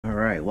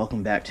Alright,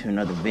 welcome back to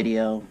another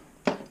video.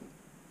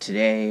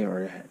 Today,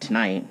 or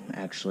tonight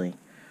actually,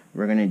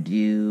 we're going to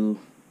do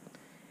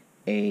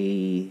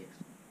a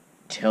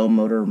tail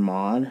motor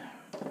mod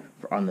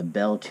on the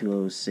Bell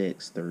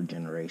 206 3rd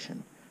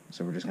generation.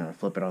 So we're just going to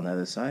flip it on the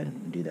other side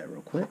and do that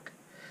real quick.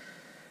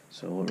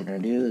 So what we're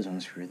going to do is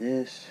unscrew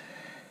this.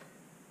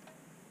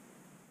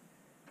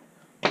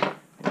 Get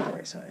the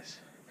right size.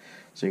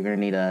 So you're going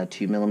to need a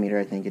 2mm,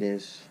 I think it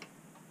is.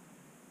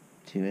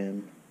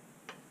 2M.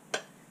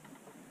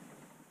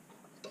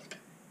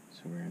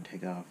 So we're going to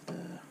take off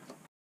the...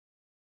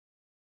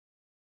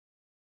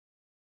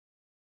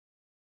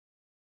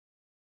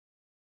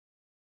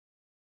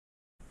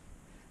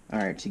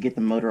 Alright, to get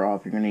the motor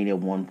off, you're going to need a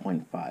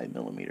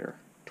 1.5mm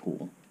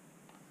tool.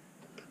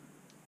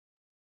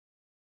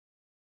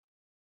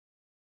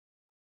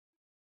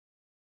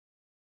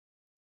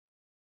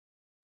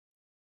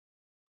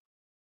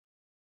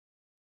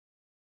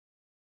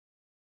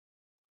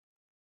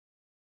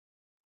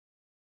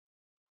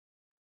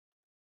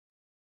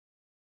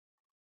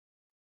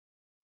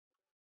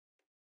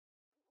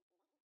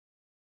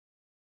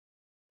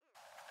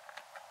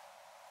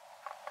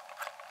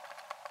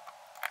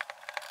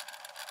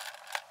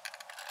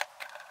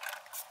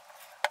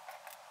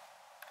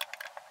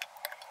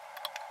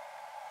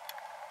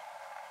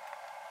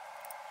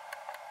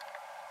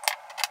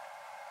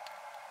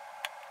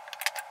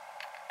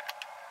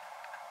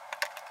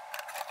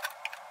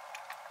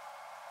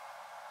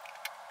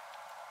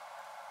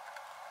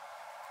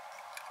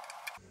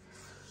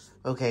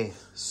 Okay,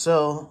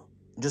 so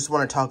just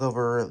want to talk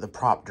over the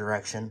prop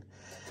direction.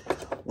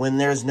 When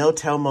there's no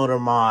tail motor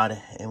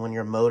mod and when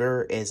your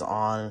motor is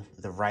on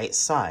the right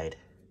side,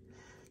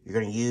 you're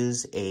going to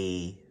use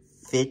a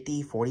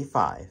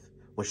 50-45,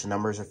 which the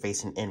numbers are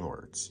facing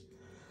inwards.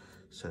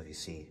 So if you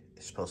see,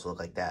 it's supposed to look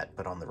like that,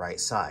 but on the right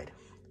side.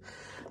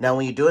 Now,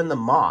 when you're doing the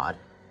mod,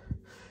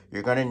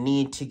 you're going to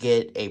need to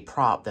get a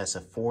prop that's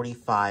a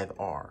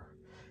 45R.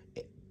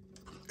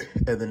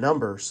 And the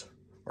numbers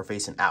are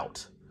facing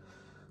out.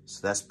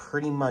 So that's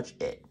pretty much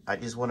it. I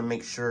just want to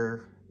make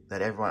sure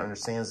that everyone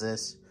understands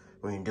this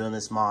when you're doing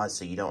this mod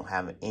so you don't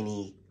have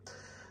any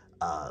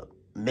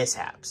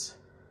mishaps.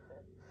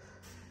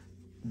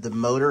 The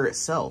motor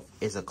itself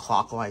is a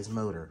clockwise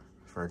motor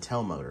for a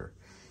tail motor.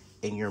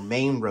 And your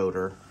main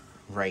rotor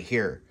right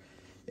here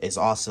is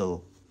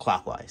also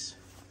clockwise.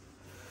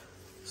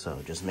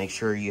 So just make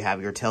sure you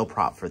have your tail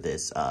prop for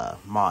this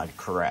mod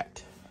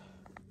correct.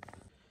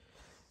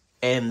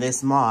 And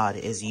this mod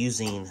is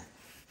using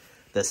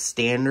the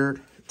standard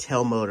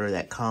tail motor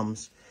that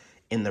comes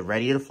in the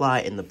Ready to Fly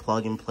and the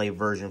plug-and-play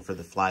version for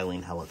the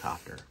FlyWing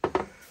helicopter.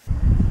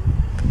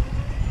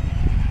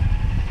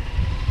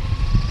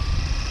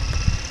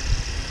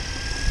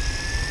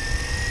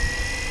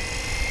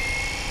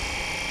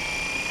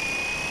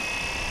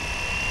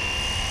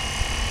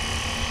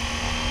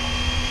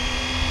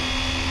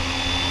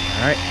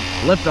 All right,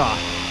 lift off.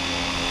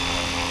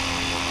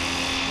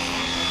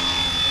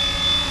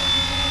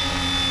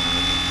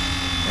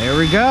 There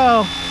we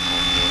go.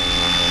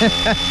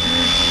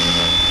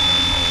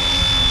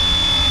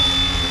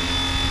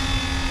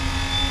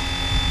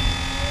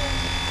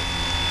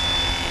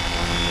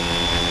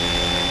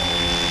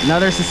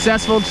 Another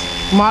successful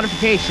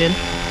modification.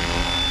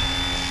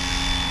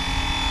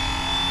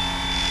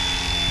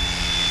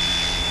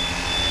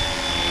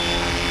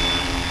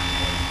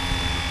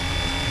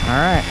 All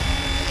right.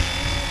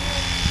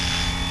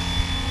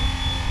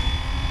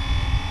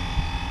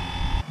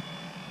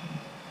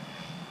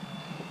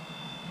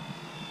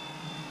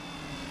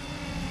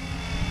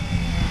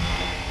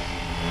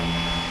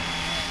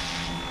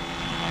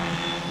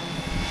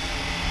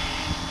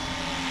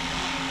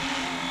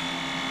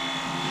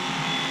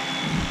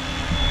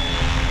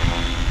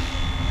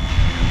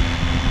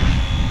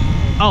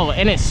 Oh,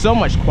 and it's so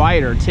much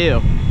quieter too.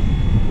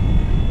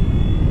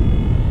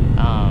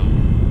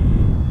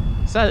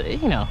 So,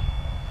 you know,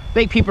 I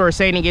think people are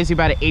saying it gives you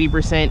about an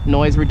 80%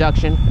 noise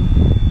reduction.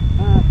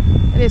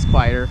 It is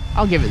quieter.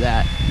 I'll give it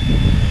that.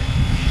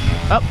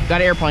 Oh,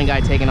 got an airplane guy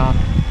taking off.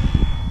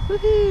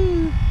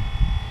 Woohoo!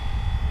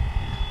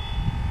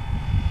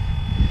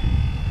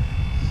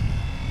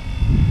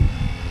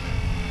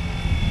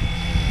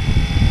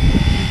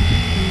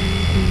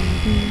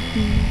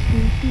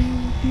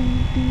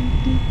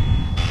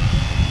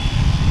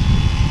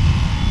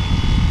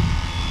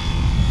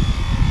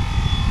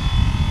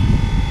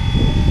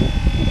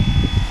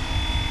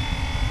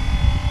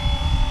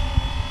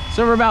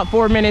 So we're about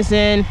 4 minutes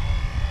in,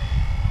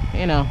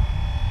 you know.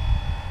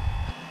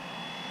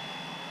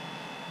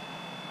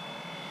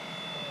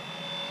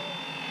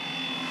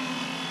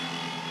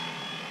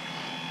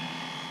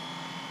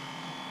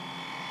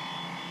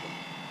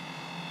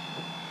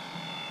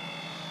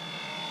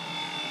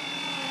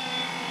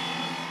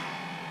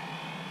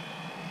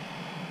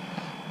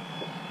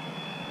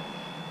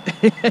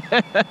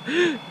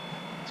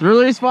 It's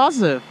really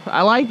responsive.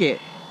 I like it.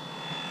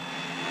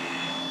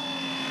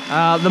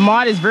 The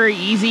mod is very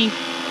easy.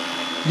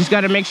 Just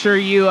got to make sure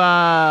you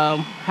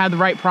have the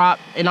right prop.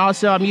 And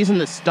also, I'm using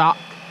the stock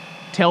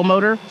tail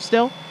motor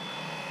still.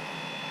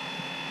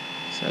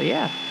 So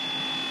yeah.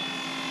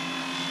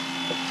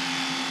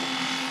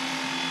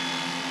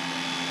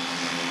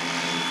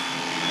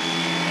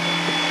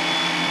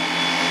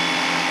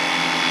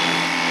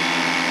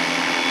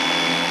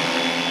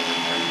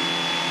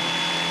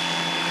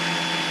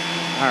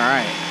 All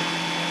right.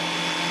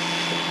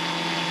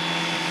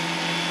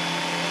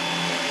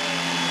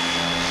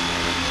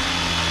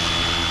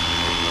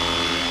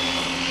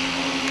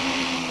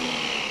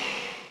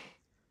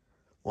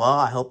 Well,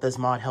 I hope this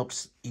mod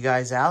helps you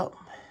guys out.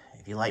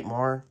 If you like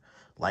more,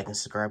 like and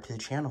subscribe to the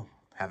channel.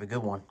 Have a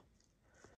good one.